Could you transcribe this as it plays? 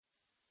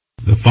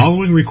The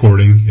following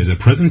recording is a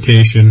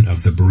presentation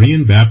of the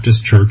Berean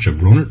Baptist Church of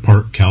Rohnert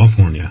Park,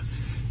 California,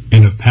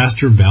 and of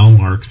Pastor Val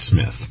Mark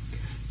Smith.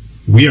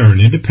 We are an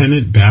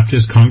independent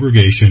Baptist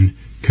congregation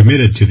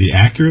committed to the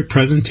accurate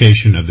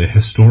presentation of the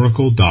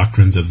historical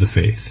doctrines of the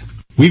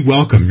faith. We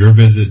welcome your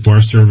visit to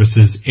our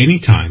services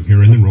anytime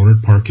here in the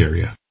Rohnert Park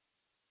area.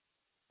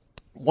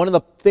 One of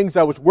the things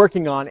I was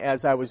working on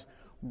as I was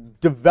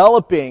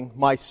developing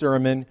my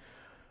sermon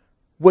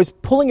was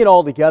pulling it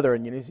all together.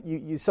 And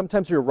you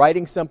sometimes you're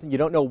writing something, you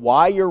don't know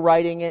why you're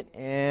writing it,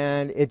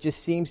 and it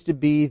just seems to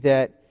be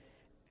that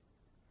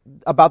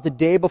about the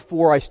day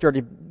before I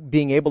started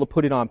being able to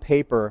put it on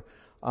paper,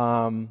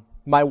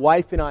 my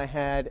wife and I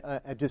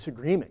had a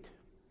disagreement.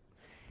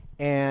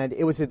 And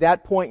it was at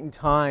that point in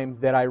time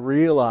that I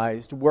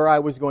realized where I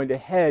was going to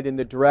head in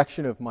the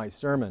direction of my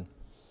sermon.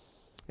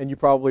 And you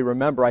probably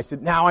remember, I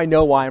said, now I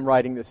know why I'm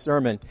writing this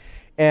sermon.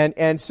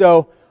 And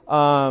so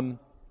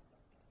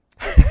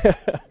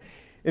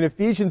in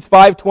Ephesians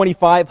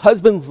 5:25,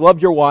 husbands,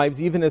 love your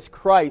wives, even as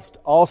Christ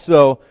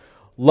also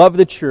loved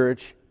the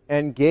church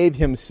and gave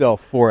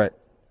himself for it.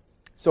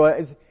 So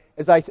as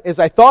I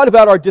thought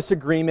about our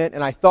disagreement,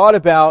 and I thought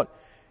about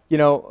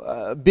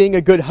being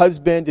a good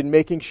husband and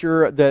making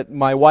sure that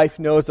my wife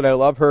knows that I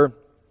love her,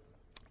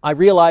 I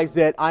realized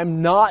that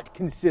I'm not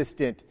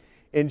consistent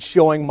in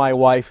showing my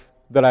wife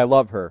that I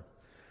love her.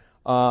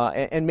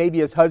 And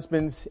maybe as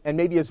husbands and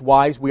maybe as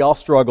wives, we all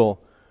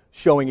struggle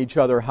showing each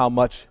other how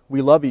much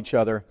we love each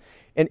other.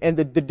 And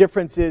the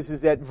difference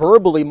is that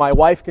verbally my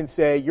wife can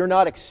say, you're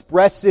not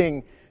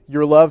expressing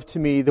your love to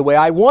me the way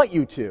I want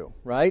you to,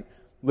 right?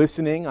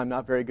 Listening, I'm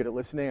not very good at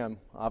listening. I'm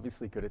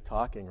obviously good at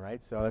talking,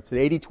 right? So that's an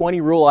 80-20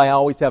 rule I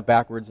always have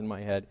backwards in my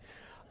head.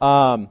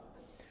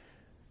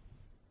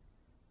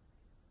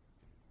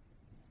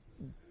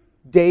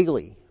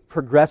 Daily,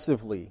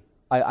 progressively,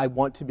 I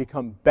want to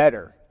become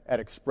better at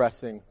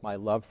expressing my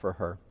love for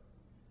her.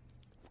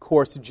 Of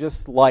course,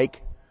 just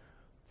like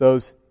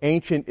those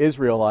ancient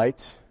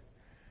Israelites,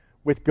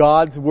 with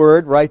God's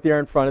word right there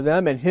in front of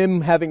them and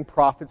him having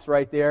prophets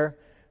right there,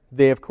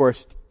 they of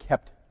course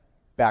kept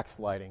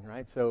backsliding,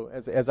 right? So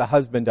as a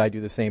husband, I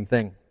do the same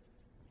thing.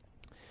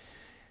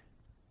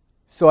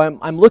 So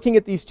I'm looking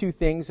at these two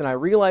things, and I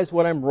realize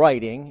what I'm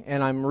writing,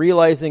 and I'm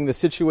realizing the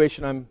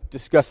situation I'm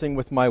discussing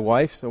with my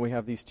wife. So we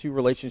have these two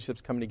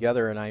relationships coming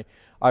together, and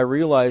I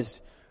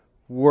realized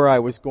where I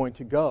was going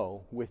to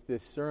go with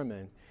this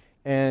sermon.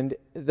 And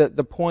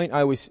the point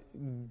I was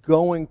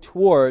going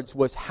towards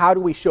was, how do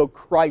we show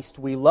Christ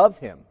we love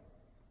him?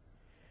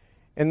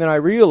 And then I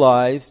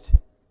realized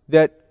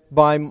that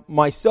by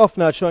myself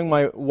not showing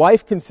my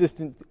wife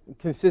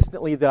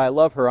consistently that I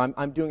love her,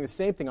 I'm doing the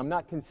same thing. I'm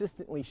not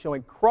consistently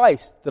showing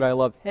Christ that I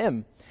love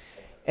him.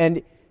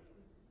 And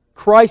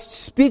Christ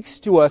speaks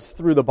to us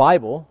through the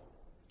Bible,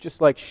 just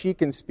like she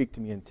can speak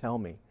to me and tell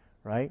me,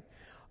 right?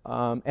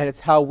 And it's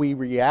how we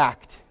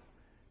react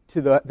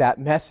to that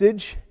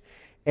message.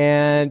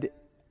 And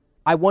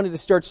I wanted to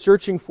start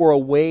searching for a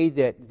way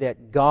that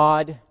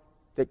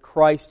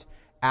Christ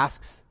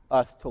asks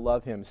us to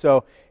love him.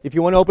 So if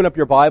you want to open up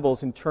your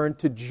Bibles and turn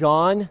to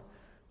John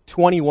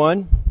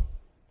 21,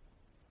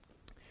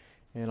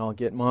 and I'll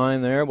get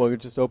mine there. We'll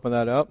just open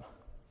that up.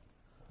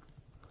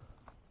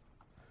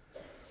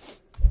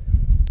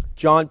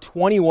 John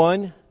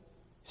 21,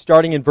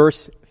 starting in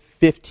verse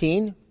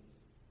 15.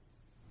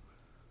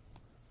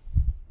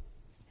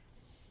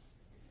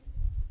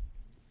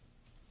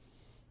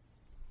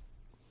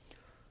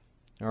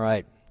 All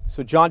right.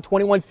 So John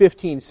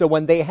 21:15. So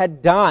when they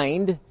had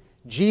dined,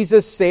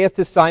 Jesus saith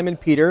to Simon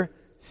Peter,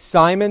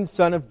 Simon,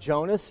 son of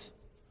Jonas,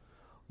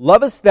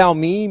 lovest thou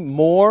me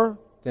more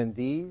than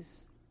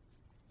these?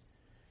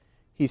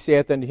 He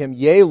saith unto him,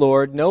 Yea,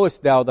 Lord,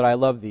 knowest thou that I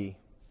love thee?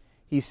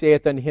 He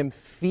saith unto him,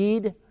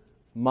 Feed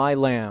my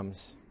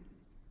lambs.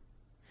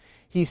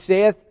 He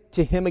saith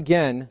to him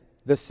again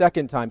the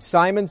second time,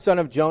 Simon, son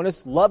of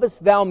Jonas,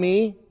 lovest thou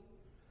me?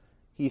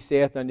 He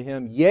saith unto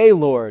him, Yea,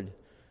 Lord,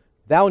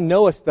 thou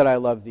knowest that I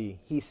love thee.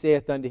 He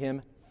saith unto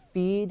him,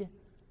 Feed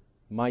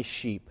my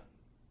sheep.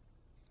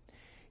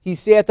 He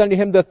saith unto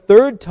him the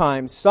third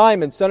time,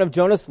 Simon, son of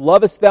Jonas,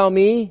 lovest thou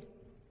me?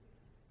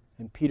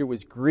 And Peter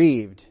was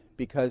grieved,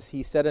 because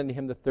he said unto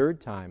him the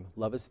third time,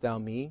 Lovest thou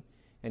me?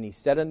 And he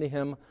said unto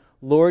him,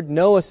 Lord,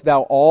 knowest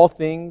thou all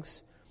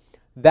things?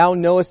 Thou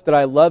knowest that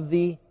I love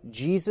thee.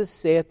 Jesus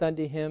saith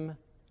unto him,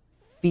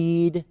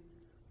 Feed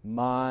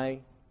my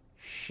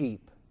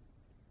sheep.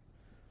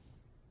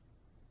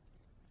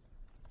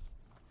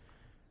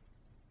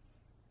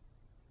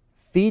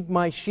 Feed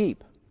my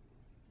sheep.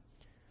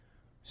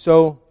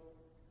 So,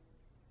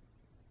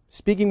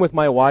 speaking with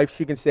my wife,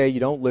 she can say, you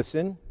don't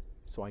listen,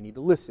 so I need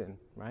to listen,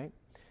 right?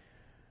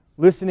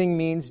 Listening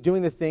means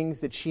doing the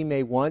things that she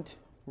may want,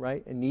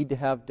 right, and need to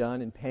have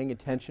done, and paying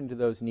attention to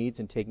those needs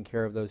and taking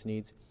care of those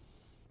needs.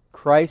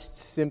 Christ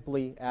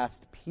simply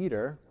asked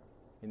Peter,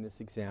 in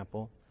this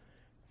example,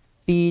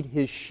 feed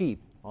his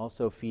sheep,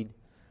 also feed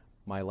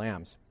my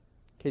lambs.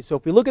 Okay, so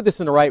if we look at this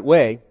in the right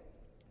way,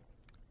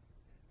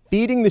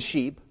 feeding the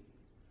sheep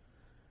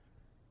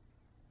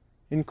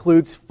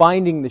includes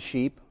finding the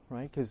sheep,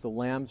 right? Because the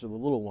lambs are the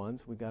little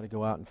ones. We've got to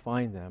go out and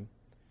find them.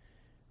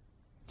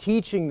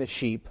 Teaching the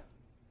sheep.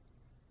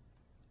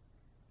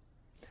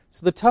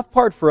 So the tough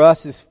part for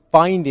us is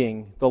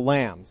finding the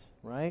lambs,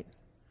 right?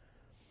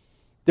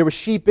 There were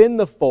sheep in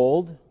the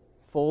fold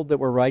that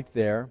were right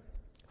there,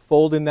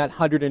 fold in that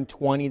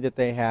 120 that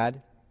they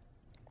had.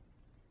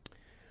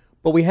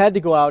 But we had to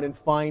go out and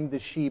find the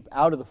sheep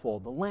out of the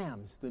fold, the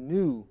lambs, the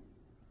new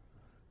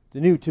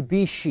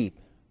to-be sheep.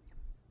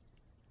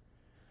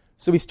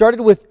 So we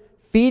started with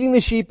feeding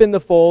the sheep in the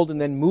fold and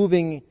then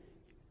moving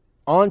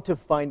on to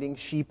finding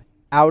sheep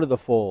out of the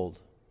fold.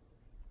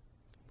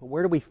 But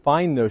where do we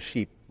find those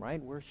sheep,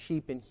 right? We're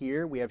sheep in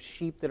here. We have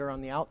sheep that are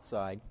on the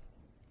outside.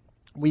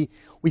 We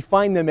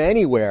find them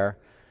anywhere.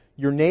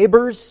 Your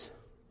neighbors,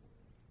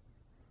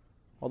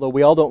 although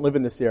we all don't live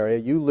in this area.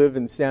 You live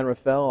in San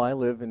Rafael. I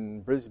live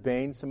in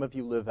Brisbane. Some of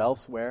you live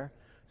elsewhere.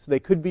 So they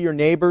could be your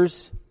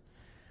neighbors.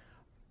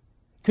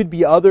 Could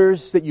be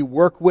others that you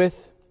work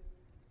with.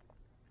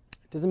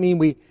 Doesn't mean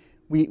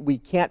we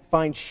can't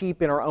find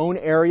sheep in our own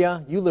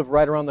area. You live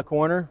right around the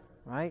corner,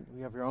 right?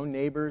 You have your own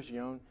neighbors,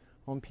 your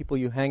own people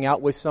you hang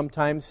out with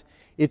sometimes.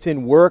 It's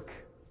in work.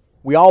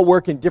 We all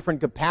work in different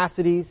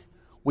capacities.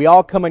 We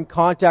all come in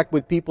contact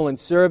with people in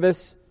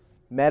service,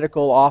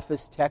 medical,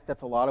 office, tech.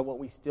 That's a lot of what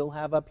we still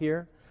have up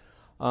here.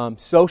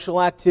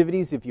 Social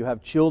activities, if you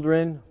have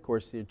children. Of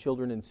course, your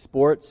children in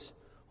sports.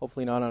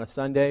 Hopefully not on a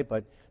Sunday,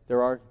 but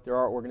there are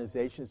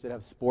organizations that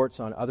have sports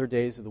on other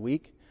days of the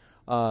week.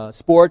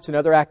 Sports and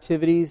other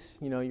activities,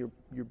 you're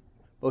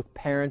both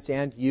parents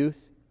and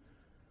youth.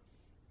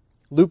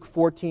 Luke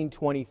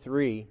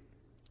 14:23,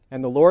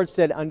 and the Lord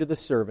said unto the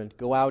servant,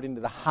 go out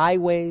into the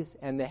highways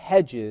and the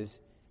hedges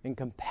and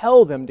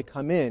compel them to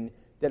come in,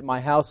 that my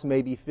house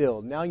may be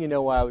filled. Now you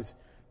know why I was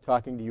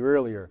talking to you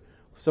earlier.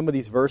 Some of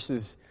these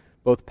verses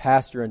both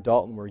Pastor and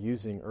Dalton were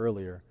using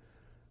earlier.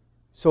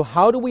 So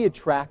how do we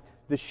attract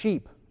the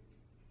sheep?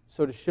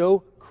 So to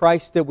show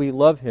Christ that we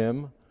love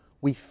Him,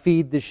 we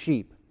feed the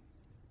sheep.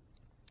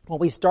 Well,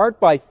 we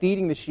start by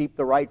feeding the sheep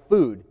the right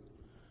food.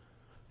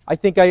 I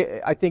think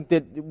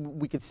that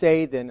we could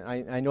say, then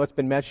I know it's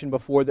been mentioned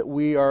before, that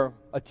we are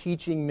a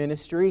teaching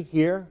ministry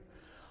here.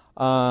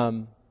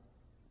 But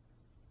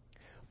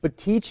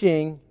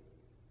teaching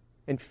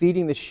and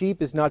feeding the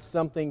sheep is not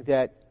something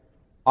that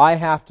I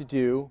have to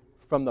do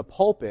from the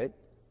pulpit.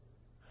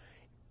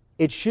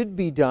 It should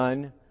be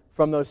done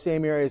from those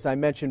same areas I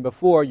mentioned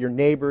before, your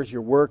neighbors,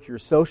 your work, your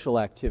social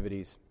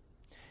activities.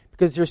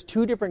 Because there's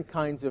two different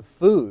kinds of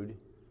food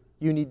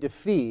you need to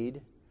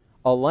feed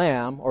a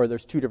lamb, or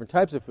there's two different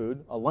types of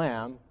food, a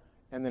lamb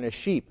and then a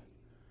sheep.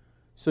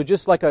 So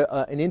just like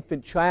an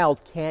infant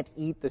child can't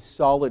eat the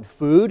solid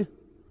food,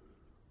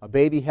 a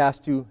baby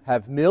has to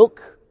have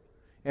milk,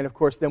 and of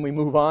course then we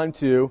move on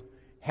to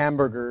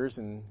hamburgers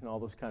and all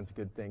those kinds of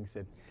good things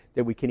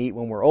that we can eat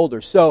when we're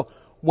older. So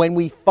when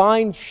we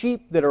find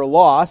sheep that are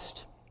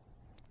lost,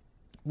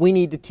 we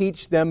need to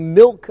teach them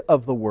milk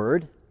of the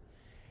Word.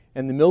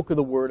 And the milk of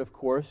the Word, of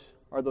course,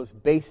 are those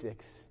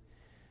basics.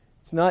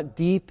 It's not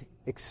deep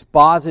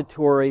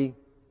expository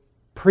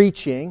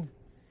preaching.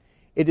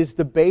 It is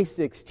the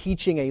basics,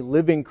 teaching a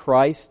living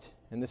Christ,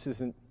 and this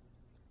isn't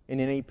in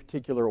any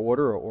particular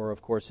order or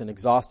of course, an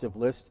exhaustive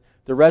list.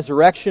 The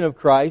resurrection of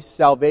Christ,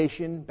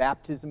 salvation,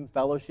 baptism,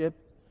 fellowship.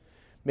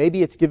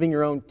 Maybe it's giving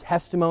your own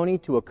testimony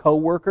to a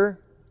coworker.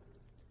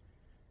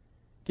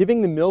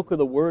 Giving the milk of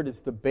the Word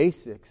is the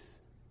basics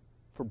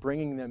for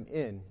bringing them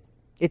in.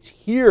 It's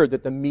here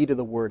that the meat of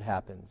the Word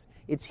happens.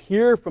 It's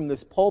here from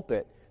this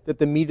pulpit that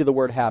the meat of the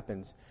Word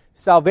happens.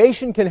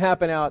 Salvation can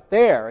happen out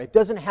there. It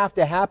doesn't have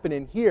to happen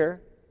in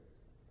here.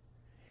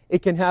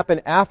 It can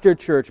happen after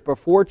church,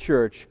 before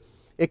church.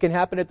 It can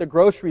happen at the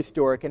grocery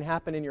store. It can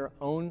happen in your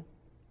own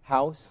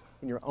house,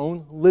 in your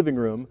own living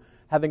room,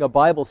 having a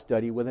Bible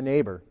study with a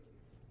neighbor.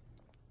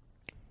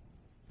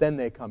 Then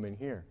they come in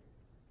here.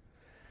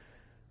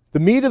 The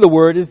meat of the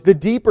Word is the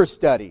deeper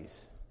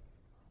studies.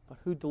 But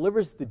who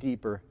delivers the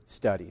deeper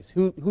studies?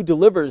 Who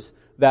delivers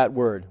that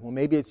Word? Well,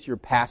 maybe it's your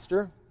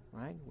pastor,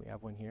 right? We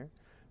have one here.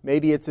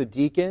 Maybe it's a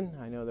deacon.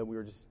 I know that we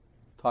were just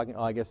talking,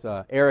 I guess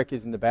Eric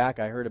is in the back.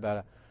 I heard about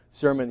a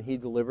sermon he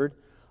delivered.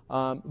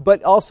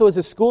 But also as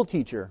a school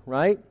teacher,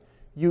 right?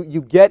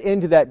 You get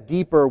into that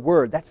deeper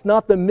Word. That's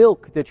not the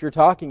milk that you're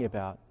talking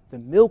about. The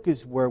milk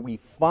is where we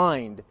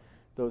find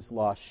those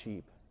lost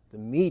sheep. The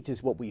meat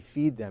is what we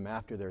feed them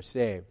after they're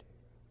saved.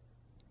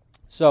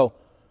 So,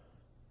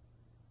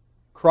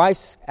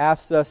 Christ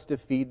asks us to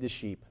feed the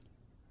sheep.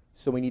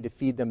 So we need to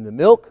feed them the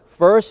milk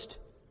first.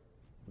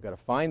 We've got to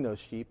find those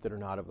sheep that are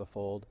not of the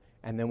fold.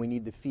 And then we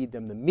need to feed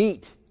them the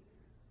meat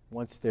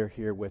once they're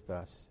here with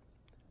us.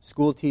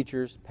 School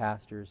teachers,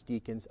 pastors,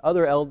 deacons,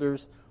 other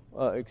elders,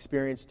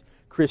 experienced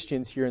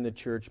Christians here in the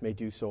church may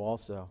do so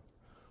also.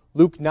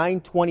 Luke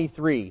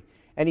 9:23,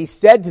 and he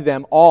said to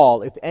them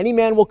all, if any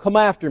man will come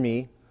after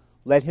me,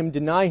 let him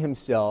deny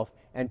himself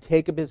and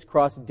take up his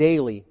cross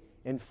daily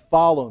and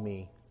follow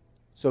me.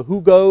 So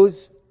who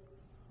goes?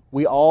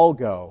 We all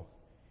go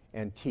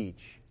and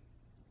teach.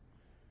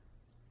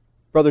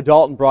 Brother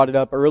Dalton brought it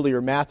up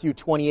earlier, Matthew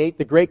 28,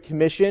 the Great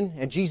Commission,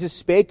 and Jesus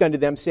spake unto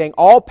them, saying,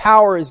 All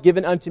power is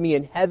given unto me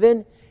in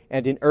heaven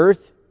and in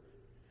earth.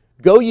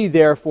 Go ye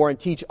therefore and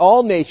teach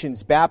all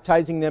nations,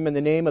 baptizing them in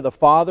the name of the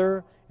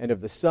Father and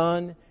of the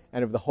Son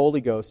and of the Holy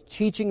Ghost,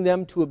 teaching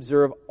them to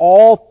observe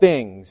all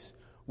things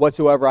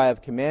whatsoever I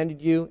have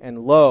commanded you, and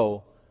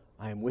lo,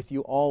 I am with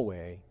you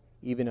always,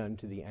 even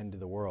unto the end of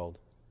the world.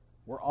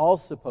 We're all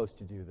supposed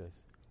to do this.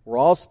 We're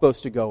all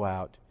supposed to go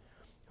out.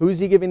 Who's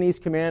he giving these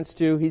commands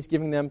to? He's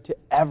giving them to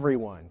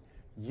everyone,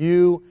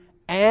 you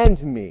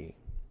and me.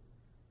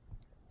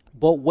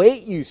 But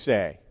wait, you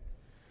say.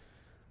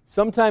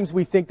 Sometimes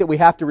we think that we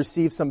have to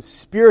receive some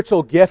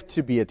spiritual gift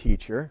to be a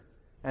teacher,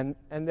 and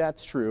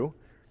that's true.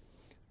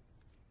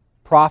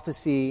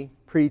 Prophecy,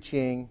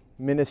 preaching,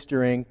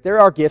 ministering, there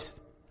are gifts.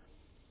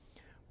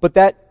 But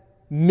that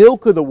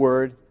milk of the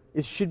Word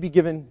should be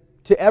given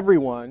to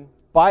everyone,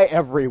 by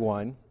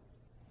everyone.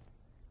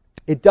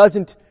 It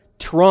doesn't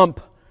trump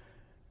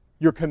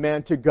your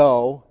command to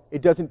go.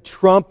 It doesn't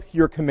trump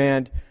your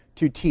command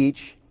to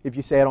teach. If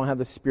you say, I don't have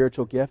the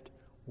spiritual gift,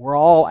 we're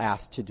all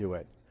asked to do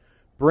it.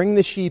 Bring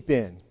the sheep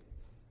in.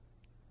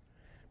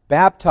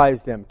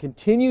 Baptize them.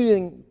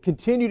 Continue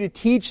to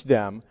teach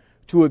them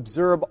to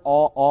observe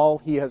all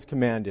He has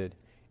commanded.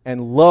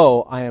 And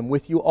lo, I am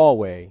with you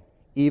always,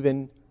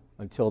 even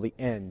until the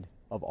end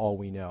of all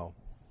we know.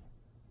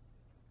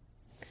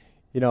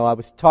 You know, I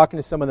was talking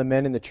to some of the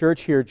men in the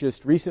church here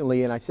just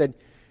recently, and I said,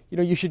 you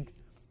know, you should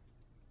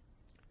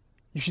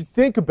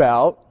think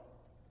about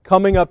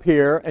coming up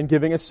here and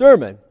giving a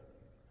sermon.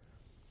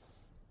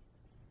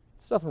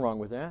 There's nothing wrong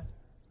with that.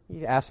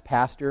 You ask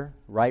pastor,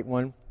 write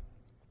one.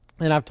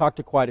 And I've talked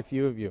to quite a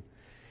few of you.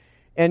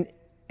 And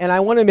I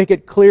want to make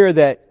it clear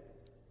that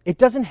it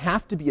doesn't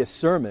have to be a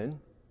sermon.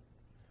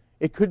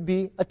 It could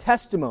be a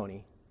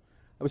testimony.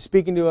 I was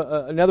speaking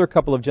to another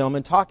couple of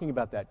gentlemen talking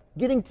about that.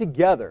 Getting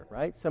together,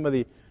 right? Some of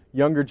the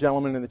younger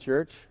gentlemen in the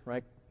church,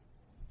 right?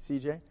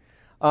 CJ?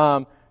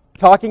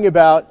 Talking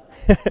about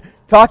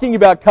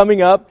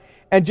coming up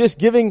and just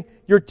giving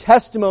your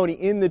testimony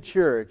in the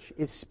church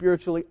is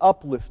spiritually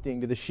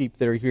uplifting to the sheep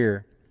that are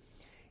here.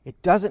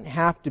 It doesn't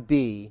have to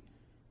be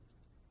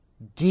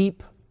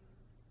deep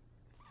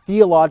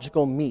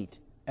theological meat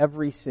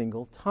every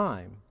single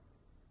time.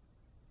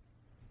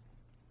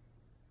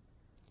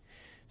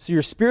 So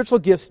your spiritual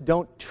gifts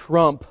don't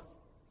trump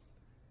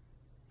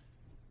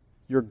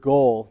your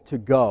goal to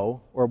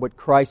go or what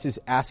Christ is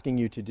asking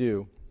you to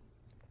do.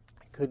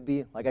 It could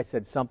be, like I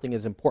said, something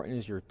as important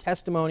as your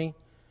testimony.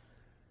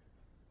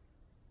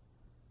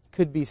 It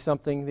could be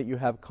something that you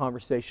have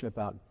conversation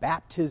about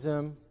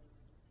baptism.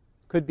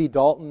 It could be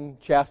Dalton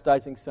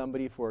chastising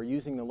somebody for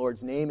using the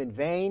Lord's name in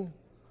vain.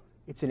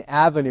 It's an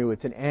avenue,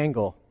 it's an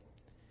angle.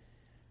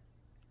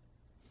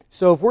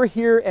 So if we're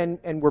here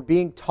and we're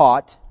being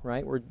taught,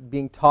 right, we're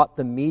being taught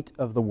the meat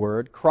of the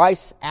Word,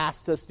 Christ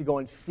asks us to go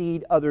and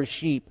feed other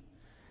sheep.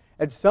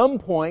 At some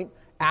point,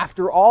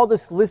 after all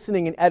this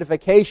listening and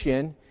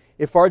edification,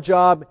 if our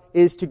job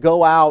is to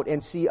go out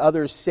and see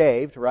others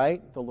saved,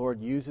 right, the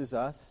Lord uses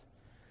us,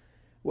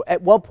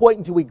 at what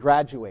point do we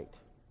graduate?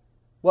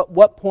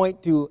 What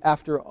point do,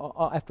 after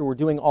we're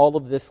doing all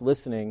of this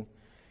listening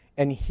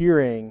and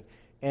hearing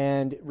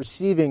and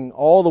receiving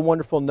all the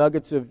wonderful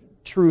nuggets of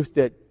truth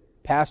that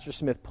Pastor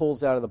Smith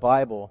pulls out of the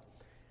Bible,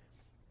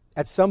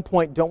 at some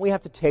point, don't we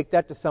have to take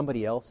that to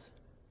somebody else?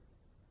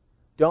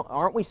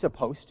 Aren't we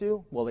supposed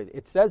to? Well,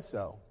 it says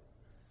so,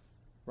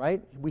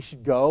 right? We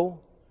should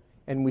go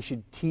and we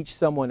should teach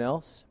someone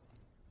else.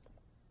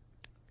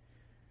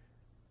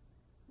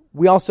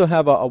 We also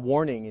have a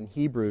warning in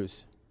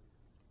Hebrews.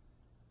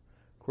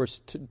 Of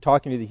course,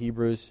 talking to the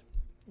Hebrews,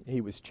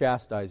 he was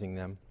chastising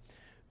them,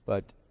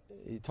 but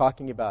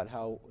talking about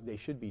how they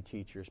should be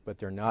teachers, but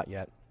they're not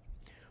yet.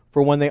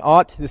 For when they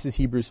ought, this is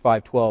Hebrews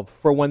 5:12,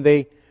 for when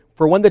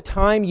the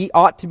time ye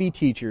ought to be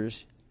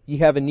teachers, ye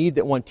have a need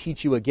that one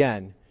teach you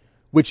again,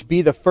 which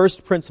be the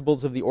first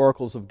principles of the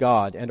oracles of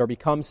God, and are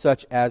become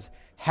such as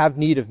have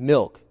need of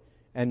milk,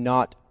 and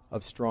not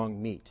of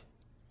strong meat.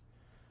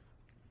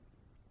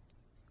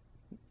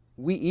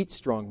 We eat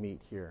strong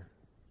meat here.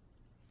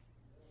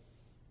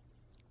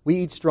 We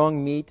eat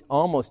strong meat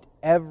almost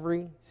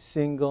every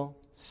single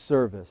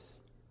service.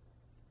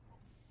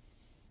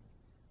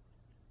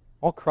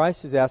 All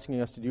Christ is asking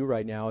us to do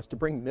right now is to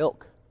bring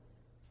milk,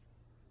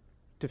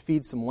 to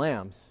feed some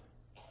lambs.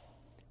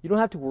 You don't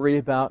have to worry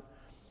about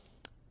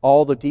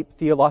all the deep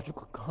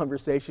theological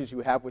conversations you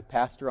have with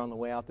Pastor on the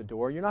way out the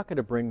door. You're not going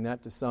to bring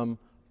that to some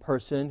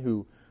person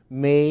who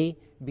may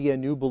be a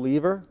new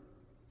believer.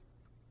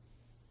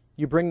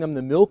 You bring them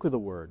the milk of the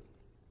Word.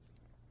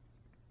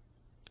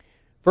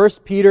 1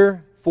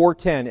 Peter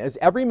 4:10, as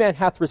every man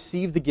hath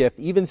received the gift,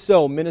 even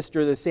so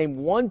minister the same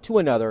one to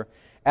another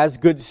as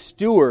good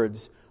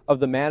stewards of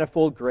the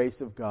manifold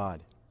grace of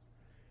God.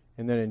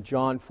 And then in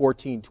John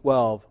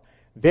 14:12,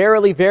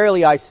 verily,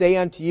 verily, I say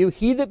unto you,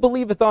 he that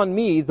believeth on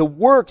me, the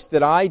works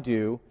that I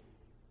do,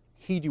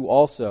 he do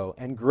also,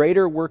 and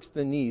greater works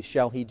than these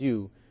shall he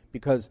do,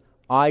 because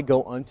I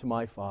go unto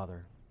my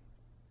Father.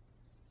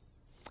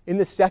 In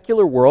the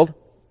secular world,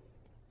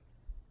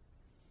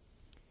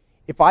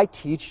 if I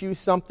teach you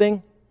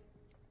something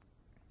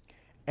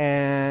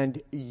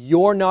and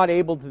you're not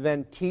able to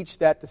then teach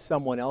that to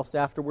someone else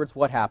afterwards,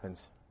 what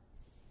happens?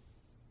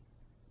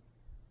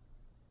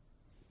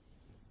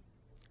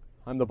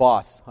 I'm the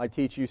boss. I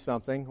teach you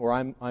something, or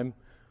I'm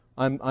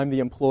the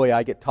employee.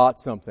 I get taught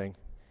something,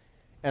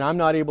 and I'm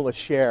not able to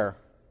share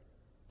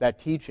that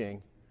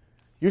teaching.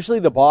 Usually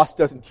the boss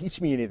doesn't teach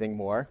me anything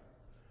more.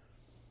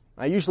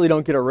 I usually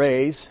don't get a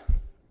raise,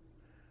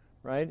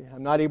 right?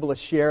 I'm not able to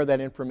share that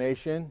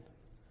information.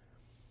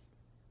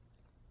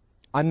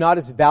 I'm not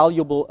as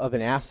valuable of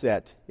an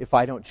asset if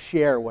I don't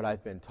share what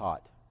I've been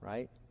taught,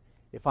 right?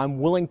 If I'm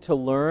willing to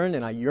learn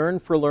and I yearn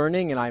for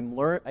learning and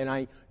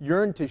I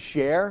yearn to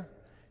share,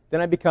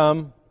 then I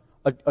become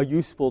a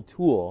useful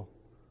tool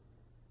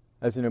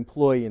as an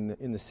employee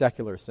in the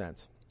secular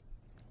sense.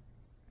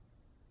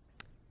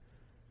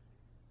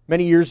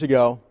 Many years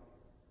ago,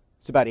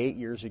 it's about 8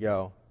 years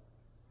ago,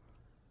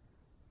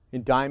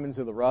 in Diamonds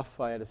of the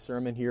Rough, I had a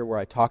sermon here where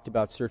I talked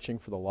about searching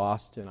for the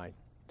lost, and I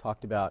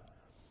talked about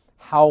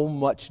how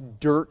much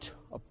dirt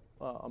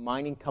a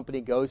mining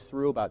company goes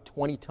through, about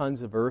 20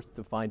 tons of earth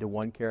to find a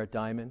 1-carat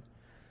diamond.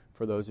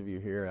 For those of you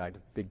here, I had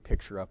a big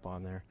picture up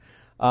on there.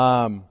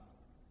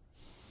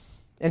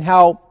 And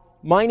how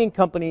mining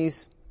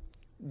companies,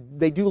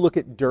 they do look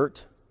at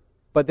dirt,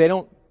 but they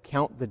don't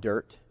count the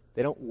dirt.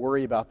 They don't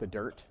worry about the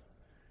dirt.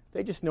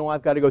 They just know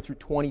I've got to go through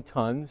 20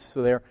 tons,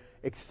 so they're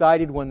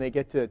excited when they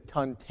get to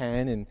ton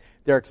 10, and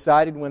they're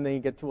excited when they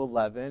get to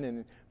 11,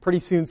 and pretty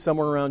soon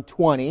somewhere around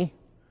 20,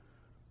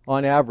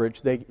 on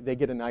average, they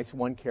get a nice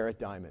 1-carat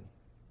diamond.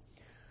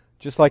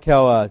 Just like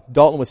how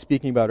Dalton was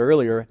speaking about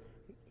earlier,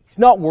 he's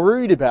not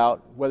worried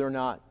about whether or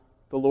not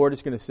the Lord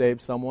is going to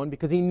save someone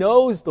because he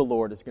knows the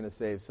Lord is going to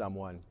save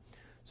someone.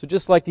 So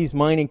just like these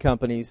mining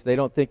companies, they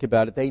don't think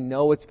about it. They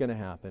know it's going to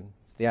happen.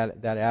 It's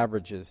that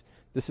average is,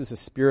 this is a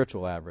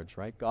spiritual average,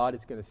 right? God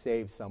is going to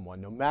save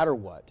someone no matter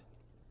what.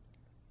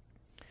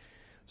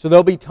 So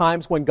there'll be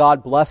times when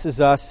God blesses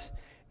us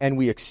and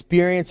we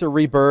experience a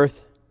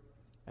rebirth,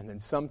 and then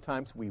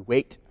sometimes we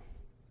wait.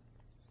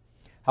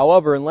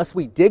 However, unless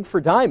we dig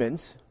for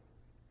diamonds,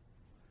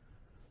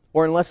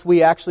 or unless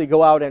we actually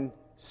go out and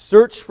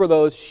search for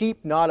those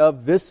sheep not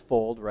of this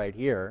fold right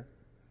here,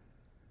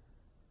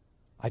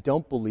 I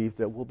don't believe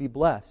that we'll be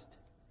blessed.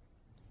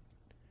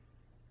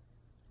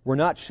 We're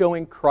not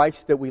showing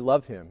Christ that we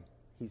love Him.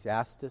 He's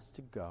asked us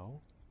to go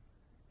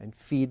and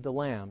feed the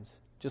lambs,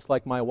 just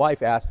like my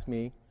wife asks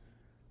me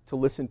to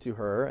listen to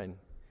her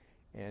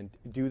and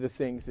do the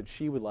things that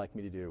she would like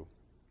me to do,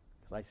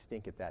 because I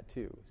stink at that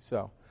too.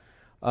 So,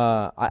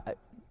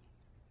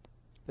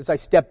 as I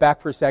step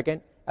back for a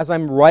second, as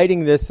I'm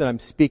writing this and I'm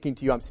speaking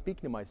to you, I'm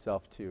speaking to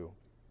myself too.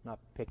 I'm not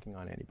picking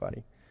on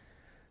anybody.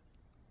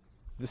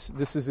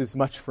 This is as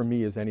much for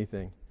me as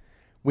anything.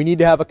 We need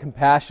to have a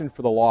compassion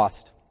for the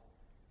lost.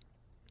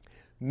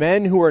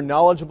 Men who are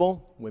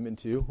knowledgeable, women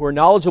too, who are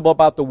knowledgeable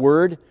about the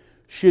Word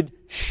should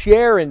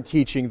share in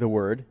teaching the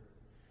Word.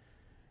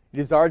 It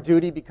is our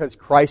duty because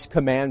Christ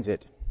commands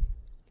it.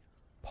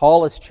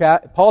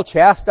 Paul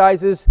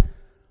chastises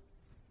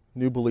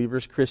new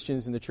believers,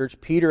 Christians in the church.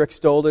 Peter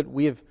extolled it.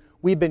 We've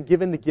been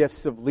given the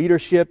gifts of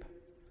leadership,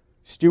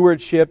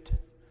 stewardship,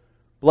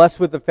 blessed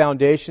with the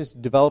foundations to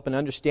develop an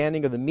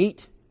understanding of the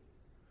meat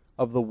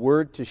of the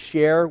Word to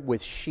share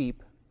with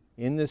sheep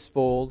in this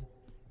fold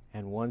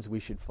and ones we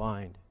should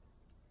find.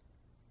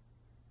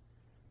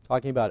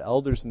 Talking about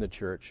elders in the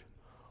church,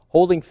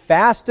 holding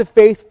fast a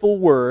faithful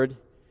word,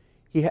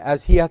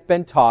 as he hath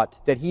been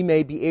taught, that he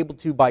may be able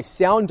to, by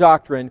sound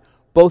doctrine,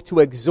 both to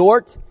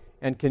exhort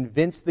and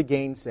convince the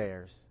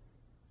gainsayers.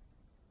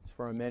 It's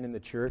for our men in the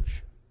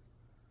church.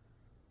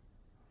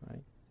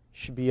 Right?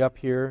 Should be up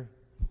here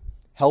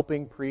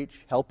helping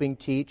preach, helping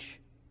teach.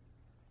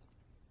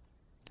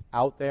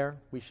 Out there,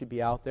 we should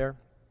be out there,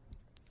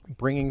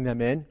 bringing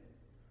them in,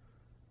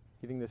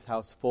 getting this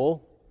house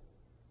full.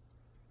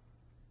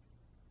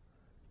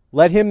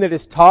 Let him that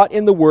is taught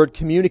in the word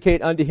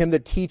communicate unto him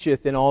that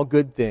teacheth in all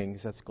good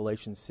things. That's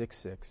Galatians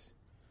 6:6.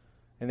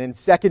 And then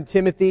 2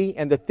 Timothy,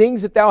 and the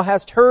things that thou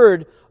hast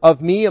heard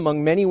of me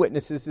among many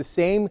witnesses, the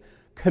same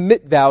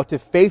commit thou to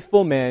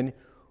faithful men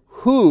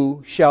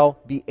who shall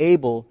be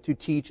able to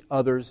teach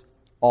others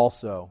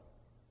also.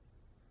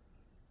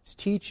 It's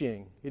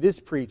teaching. It is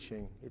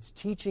preaching. It's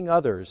teaching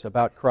others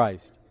about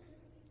Christ.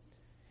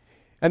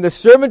 And the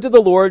servant of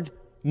the Lord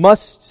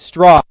must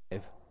strive,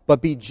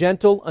 but be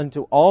gentle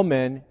unto all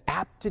men,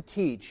 apt to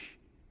teach,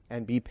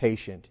 and be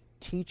patient.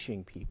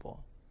 Teaching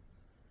people.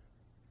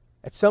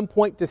 At some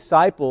point,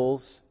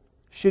 disciples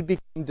should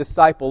become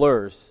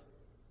disciplers.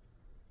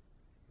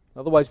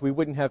 Otherwise, we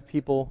wouldn't have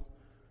people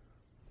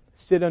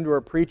sit under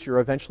a preacher,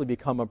 eventually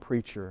become a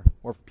preacher,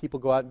 or people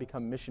go out and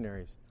become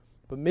missionaries.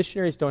 But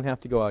missionaries don't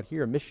have to go out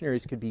here.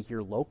 Missionaries could be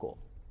here local.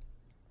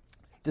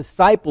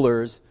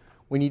 Disciplers,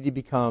 we need to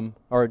become,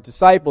 or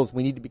disciples,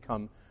 we need to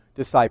become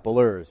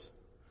disciplers.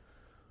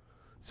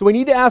 So we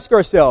need to ask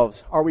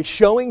ourselves, are we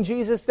showing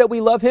Jesus that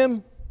we love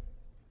Him?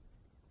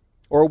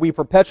 Or are we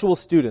perpetual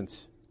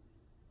students?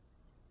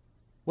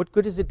 What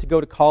good is it to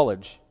go to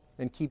college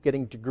and keep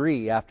getting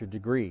degree after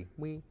degree?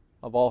 We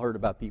have all heard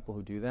about people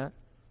who do that.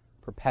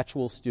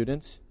 Perpetual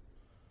students.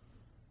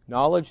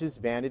 Knowledge is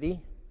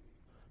vanity.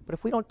 But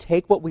if we don't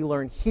take what we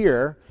learn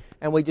here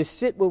and we just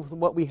sit with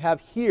what we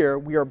have here,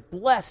 we are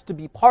blessed to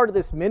be part of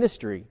this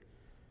ministry.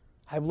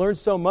 I've learned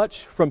so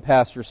much from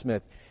Pastor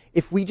Smith.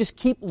 If we just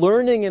keep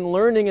learning and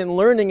learning and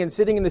learning and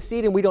sitting in the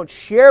seat and we don't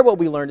share what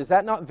we learned, is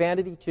that not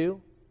vanity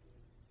too?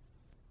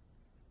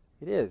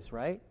 It is,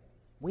 right?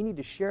 We need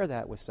to share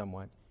that with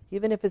someone,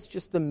 even if it's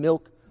just the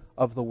milk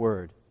of the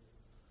Word.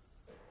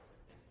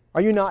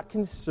 Are you not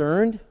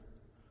concerned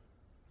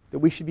that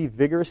we should be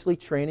vigorously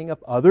training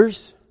up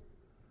others,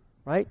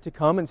 right, to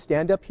come and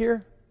stand up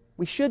here?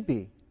 We should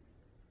be.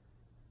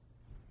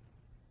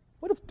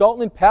 What if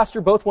Dalton and Pastor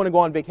both want to go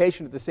on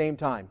vacation at the same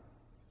time?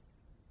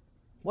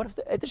 What if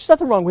there's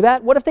nothing wrong with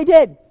that. What if they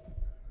did?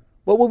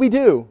 What will we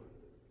do?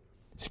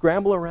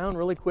 Scramble around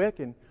really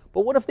quick?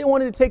 But what if they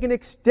wanted to take an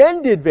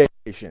extended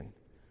vacation?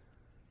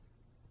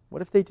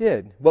 What if they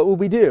did? What would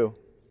we do?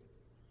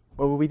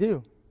 What would we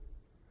do?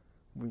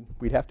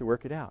 We'd have to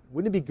work it out.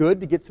 Wouldn't it be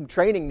good to get some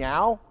training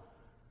now?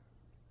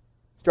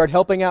 Start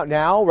helping out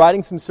now,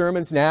 writing some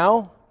sermons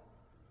now?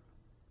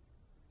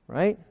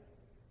 Right?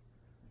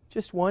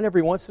 Just one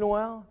every once in a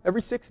while,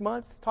 every 6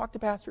 months. Talk to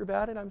Pastor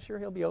about it. I'm sure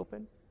he'll be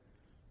open.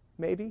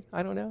 Maybe.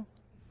 I don't know.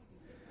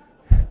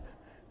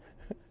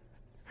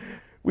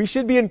 We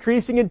should be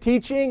increasing in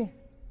teaching,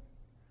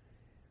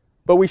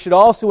 but we should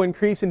also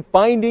increase in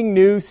finding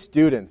new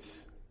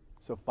students.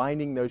 So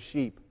finding those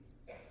sheep.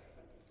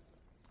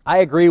 I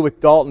agree with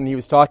Dalton. He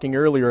was talking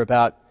earlier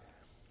about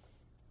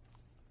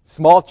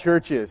small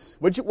churches.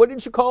 What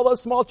did you call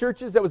those small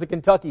churches? That was a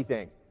Kentucky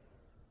thing.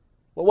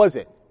 What was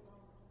it?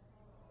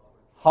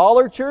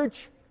 Holler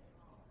church?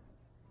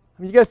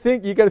 I mean, you got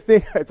to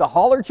think. It's a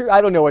holler church.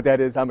 I don't know what that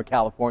is. I'm a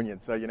Californian,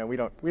 so we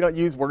don't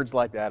use words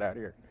like that out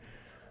here.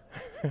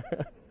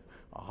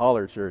 A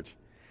holler church.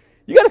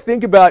 You got to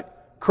think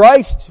about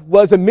Christ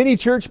was a mini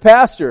church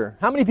pastor.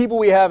 How many people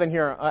we have in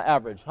here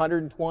average?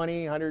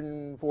 120,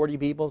 140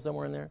 people,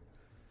 somewhere in there.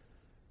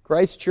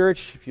 Christ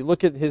Church, if you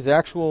look at his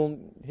actual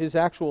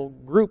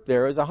group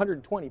there, is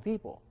 120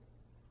 people.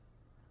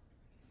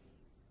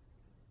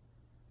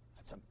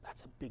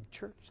 That's a big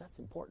church. That's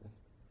important.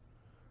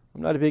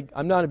 I'm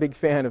not a big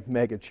fan of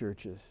mega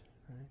churches.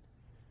 Right?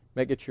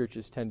 Mega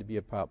churches tend to be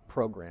about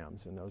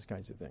programs and those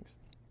kinds of things.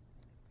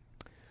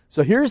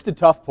 So here's the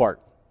tough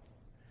part.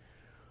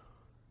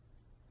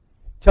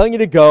 Telling you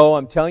to go,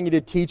 I'm telling you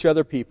to teach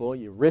other people.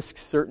 You risk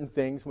certain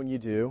things when you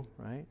do,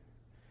 right?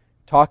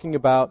 Talking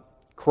about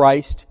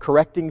Christ,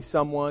 correcting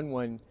someone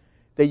when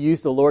they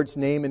use the Lord's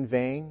name in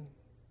vain.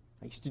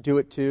 I used to do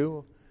it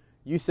too.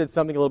 You said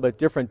something a little bit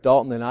different,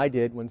 Dalton, than I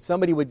did. When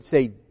somebody would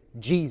say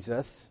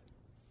Jesus,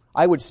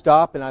 I would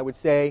stop and I would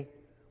say,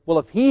 well,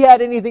 if he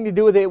had anything to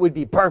do with it, it would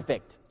be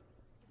perfect.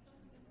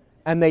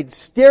 And they'd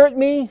stare at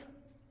me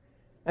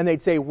and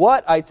they'd say,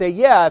 what? I'd say,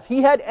 yeah, if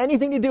he had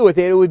anything to do with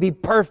it, it would be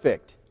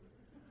perfect.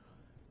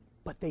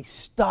 But they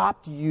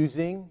stopped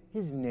using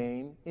his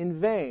name in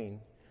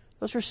vain.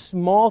 Those are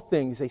small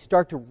things. They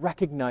start to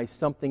recognize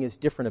something is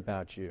different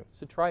about you.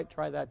 So try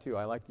that too.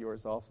 I like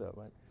yours also.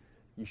 But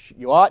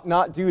you ought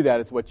not do that,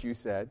 is what you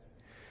said.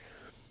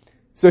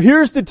 So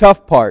here's the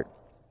tough part.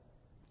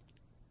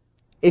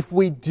 If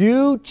we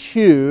do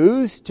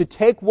choose to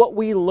take what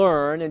we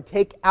learn and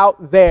take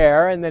out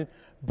there and then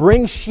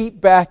bring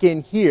sheep back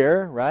in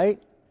here, right?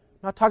 I'm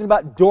not talking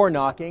about door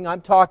knocking.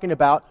 I'm talking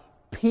about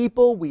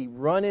people we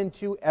run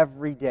into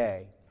every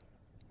day.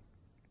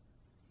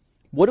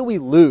 What do we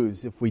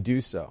lose if we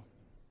do so?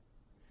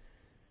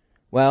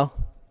 Well,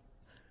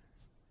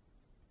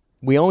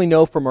 we only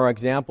know from our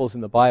examples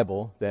in the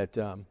Bible that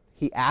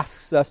he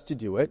asks us to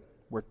do it.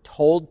 We're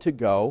told to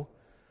go,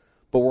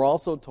 but we're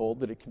also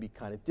told that it can be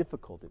kind of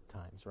difficult at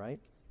times, right?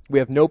 We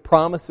have no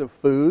promise of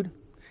food.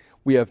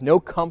 We have no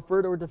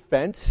comfort or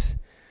defense.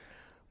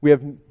 We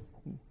have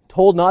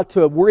told not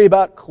to worry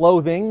about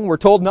clothing. We're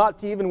told not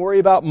to even worry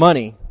about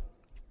money.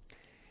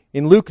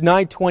 In Luke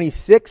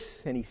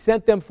 9:26, and he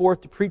sent them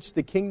forth to preach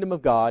the kingdom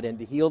of God and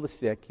to heal the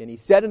sick. And he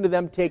said unto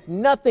them, take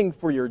nothing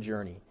for your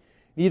journey,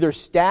 neither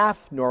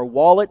staff, nor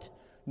wallet,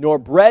 nor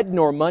bread,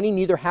 nor money,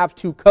 neither have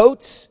two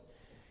coats.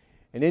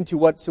 And into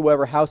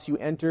whatsoever house you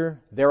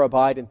enter, there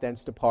abide, and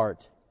thence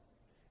depart.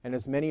 And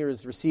as many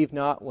as receive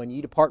not, when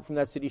ye depart from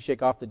that city,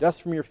 shake off the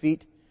dust from your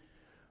feet,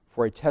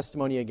 for a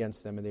testimony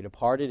against them. And they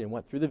departed and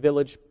went through the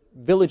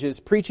villages,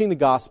 preaching the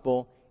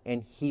gospel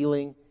and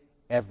healing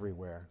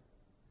everywhere.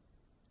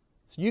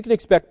 So you can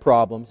expect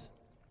problems,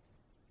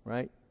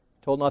 right?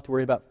 Told not to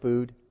worry about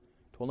food,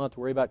 told not to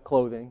worry about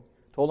clothing,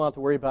 told not to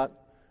worry about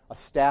a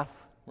staff,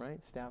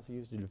 right? Staff's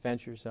used to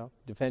defend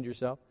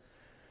yourself.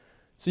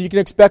 So you can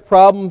expect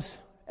problems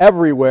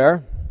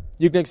everywhere.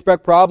 You can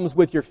expect problems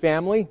with your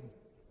family.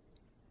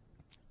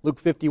 Luke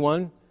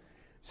 51.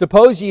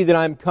 Suppose ye that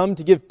I am come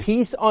to give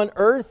peace on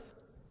earth?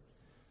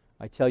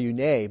 I tell you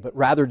nay, but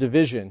rather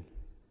division.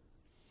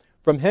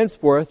 From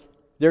henceforth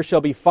there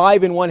shall be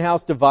 5 in one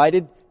house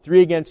divided,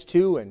 3 against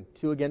 2, and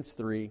 2 against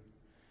 3.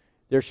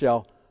 There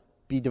shall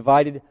be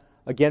divided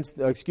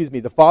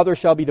the father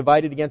shall be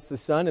divided against the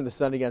son, and the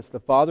son against the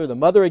father, the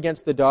mother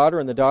against the daughter,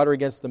 and the daughter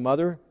against the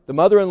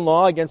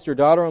mother-in-law against her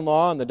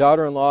daughter-in-law, and the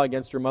daughter-in-law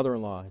against her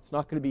mother-in-law. It's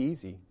not going to be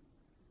easy.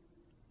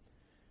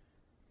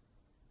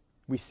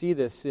 We see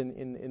this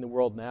in the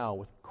world now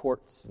with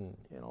courts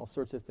and all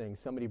sorts of things.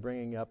 Somebody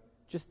bringing up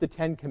just the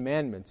Ten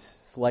Commandments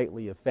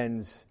slightly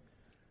offends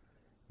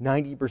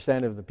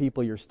 90% of the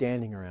people you're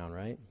standing around,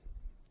 right?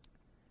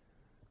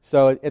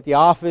 So at the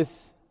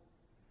office,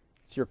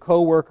 it's your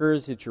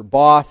coworkers, it's your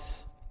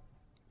boss.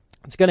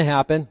 It's going to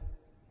happen.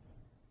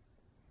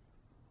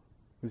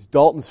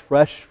 Dalton's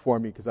fresh for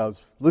me because I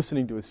was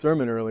listening to his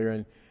sermon earlier,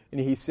 and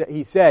he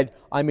said,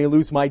 I may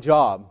lose my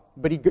job.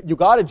 But you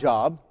got a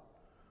job,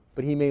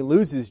 but he may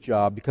lose his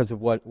job because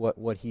of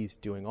what he's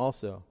doing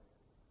also.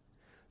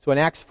 So in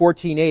Acts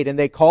 14:8, and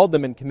they called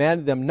them and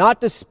commanded them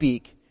not to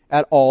speak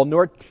at all,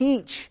 nor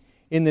teach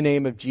in the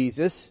name of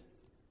Jesus.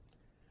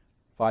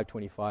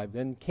 5:25,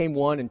 then came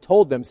one and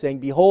told them, saying,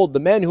 Behold, the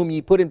men whom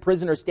ye put in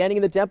prison are standing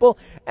in the temple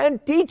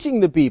and teaching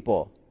the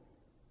people.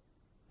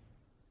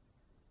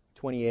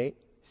 28,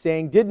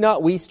 saying, Did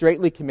not we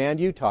straitly command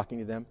you, talking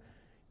to them,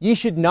 ye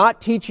should not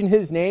teach in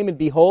his name, and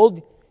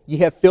behold, ye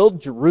have filled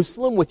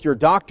Jerusalem with your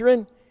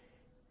doctrine,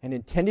 and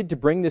intended to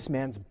bring this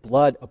man's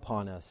blood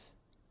upon us.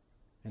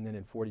 And then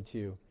in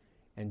 42,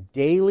 and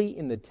daily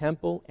in the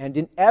temple and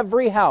in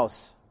every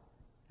house,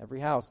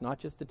 not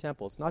just the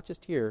temple, it's not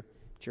just here,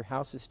 it's your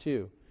houses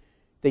too,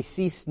 they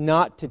cease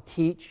not to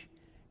teach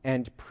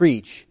and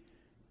preach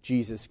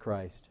Jesus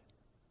Christ.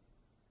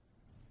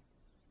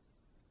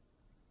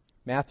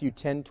 Matthew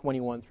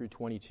 10:21 through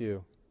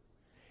 22.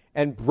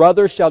 And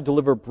brother shall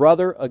deliver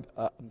brother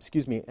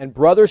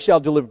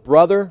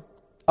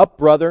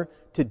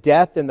to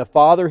death, and the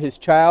father his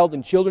child,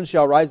 and children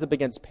shall rise up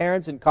against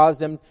parents and cause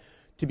them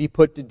to be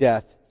put to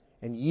death.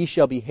 And ye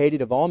shall be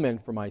hated of all men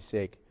for my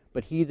sake,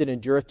 but he that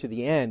endureth to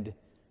the end,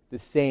 the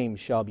same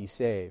shall be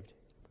saved.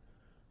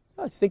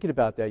 I was thinking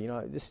about that.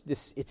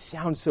 It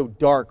sounds so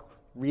dark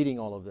reading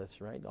all of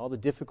this, right? All the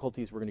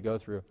difficulties we're going to go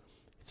through.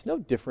 It's no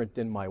different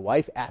than my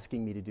wife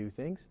asking me to do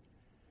things.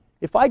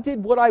 If I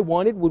did what I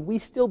wanted, would we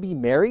still be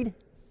married?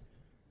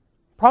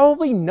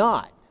 Probably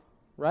not,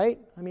 right?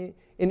 I mean,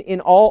 in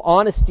all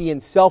honesty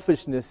and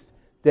selfishness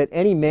that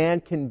any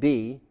man can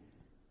be,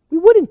 we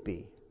wouldn't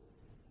be.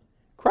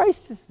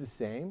 Christ is the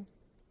same.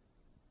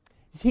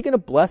 Is he going to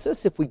bless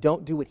us if we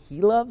don't do what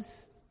he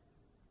loves?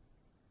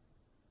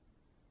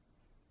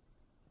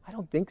 I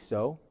don't think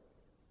so.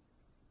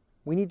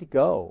 We need to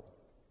go.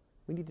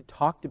 We need to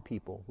talk to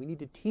people. We need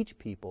to teach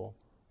people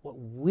what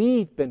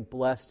we've been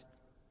blessed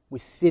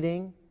with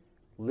sitting,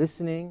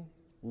 listening,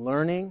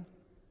 learning.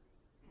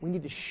 We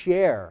need to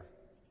share.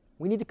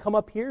 We need to come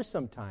up here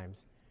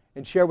sometimes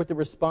and share with the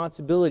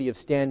responsibility of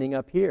standing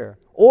up here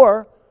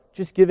or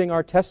just giving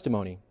our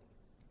testimony.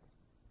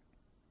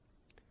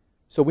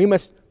 So we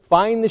must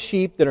find the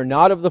sheep that are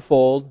not of the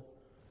fold,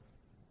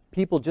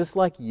 people just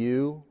like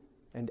you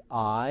and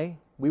I.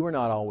 We were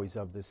not always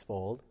of this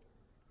fold.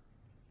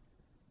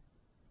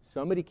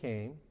 Somebody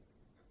came.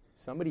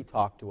 Somebody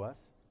talked to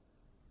us.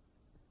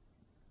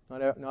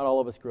 Not all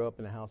of us grew up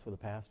in a house with a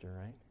pastor,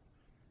 right?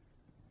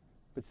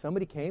 But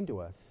somebody came to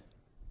us.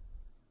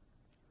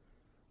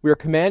 We are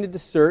commanded to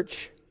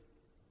search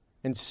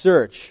and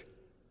search.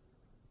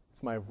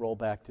 It's my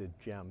rollback to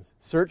gems.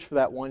 Search for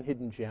that one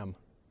hidden gem.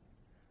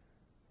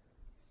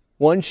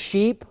 One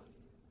sheep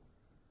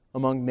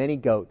among many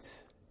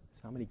goats.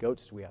 So how many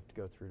goats do we have to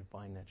go through to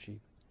find that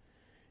sheep?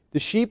 The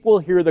sheep will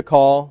hear the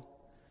call.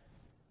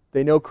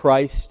 They know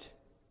Christ.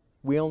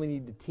 We only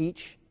need to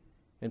teach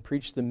and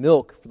preach the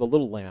milk for the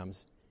little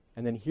lambs.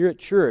 And then here at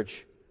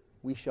church,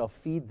 we shall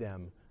feed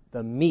them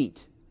the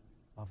meat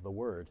of the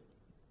Word.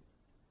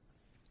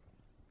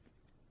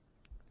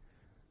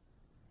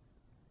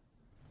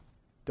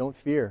 Don't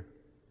fear.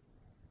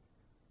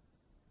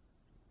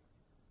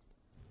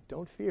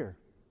 Don't fear.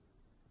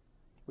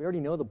 We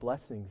already know the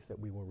blessings that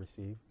we will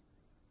receive.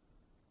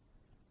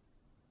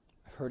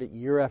 I've heard it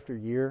year after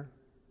year.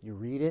 You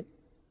read it,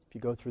 if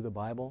you go through the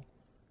Bible,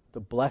 the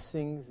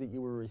blessings that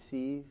you will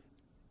receive.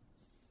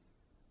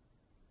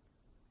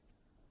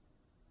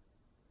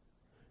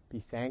 Be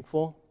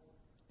thankful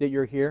that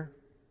you're here.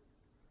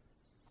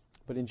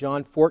 But in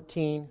John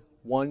 14,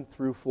 1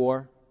 through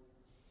 4,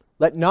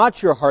 let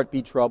not your heart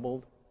be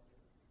troubled.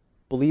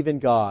 Believe in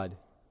God.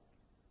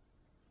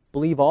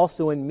 Believe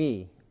also in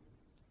me.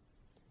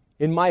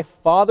 In my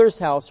Father's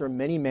house are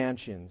many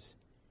mansions.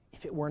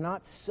 If it were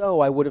not so,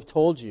 I would have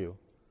told you.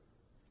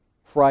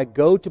 For I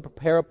go to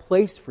prepare a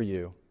place for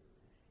you.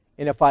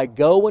 And if I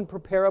go and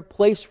prepare a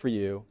place for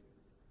you,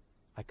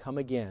 I come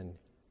again,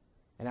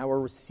 and I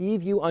will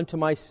receive you unto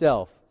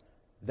myself,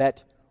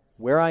 that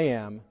where I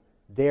am,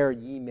 there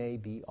ye may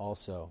be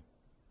also.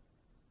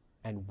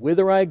 And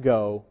whither I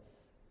go,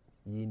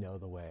 ye know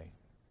the way.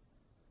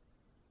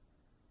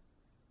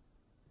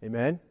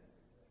 Amen?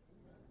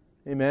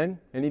 Amen?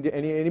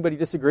 Anybody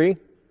disagree?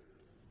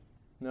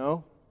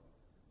 No?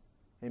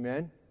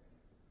 Amen?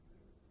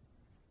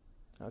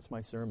 That's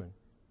my sermon.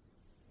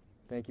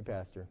 Thank you,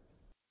 Pastor.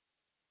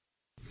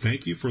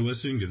 Thank you for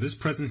listening to this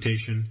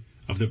presentation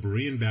of the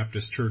Berean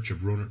Baptist Church of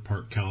Rohnert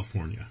Park,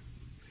 California.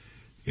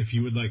 If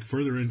you would like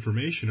further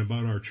information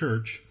about our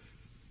church,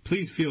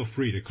 please feel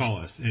free to call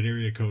us at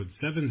area code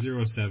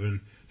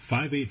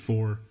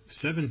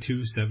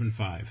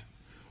 707-584-7275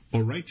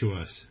 or write to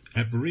us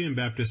at Berean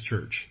Baptist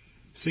Church,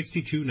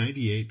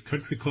 6298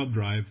 Country Club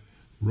Drive,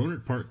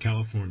 Rohnert Park,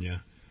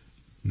 California,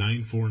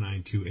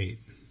 94928.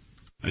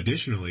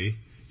 Additionally,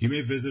 you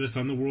may visit us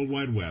on the World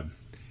Wide Web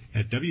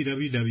at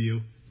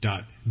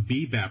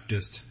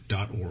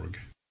www.bbaptist.org.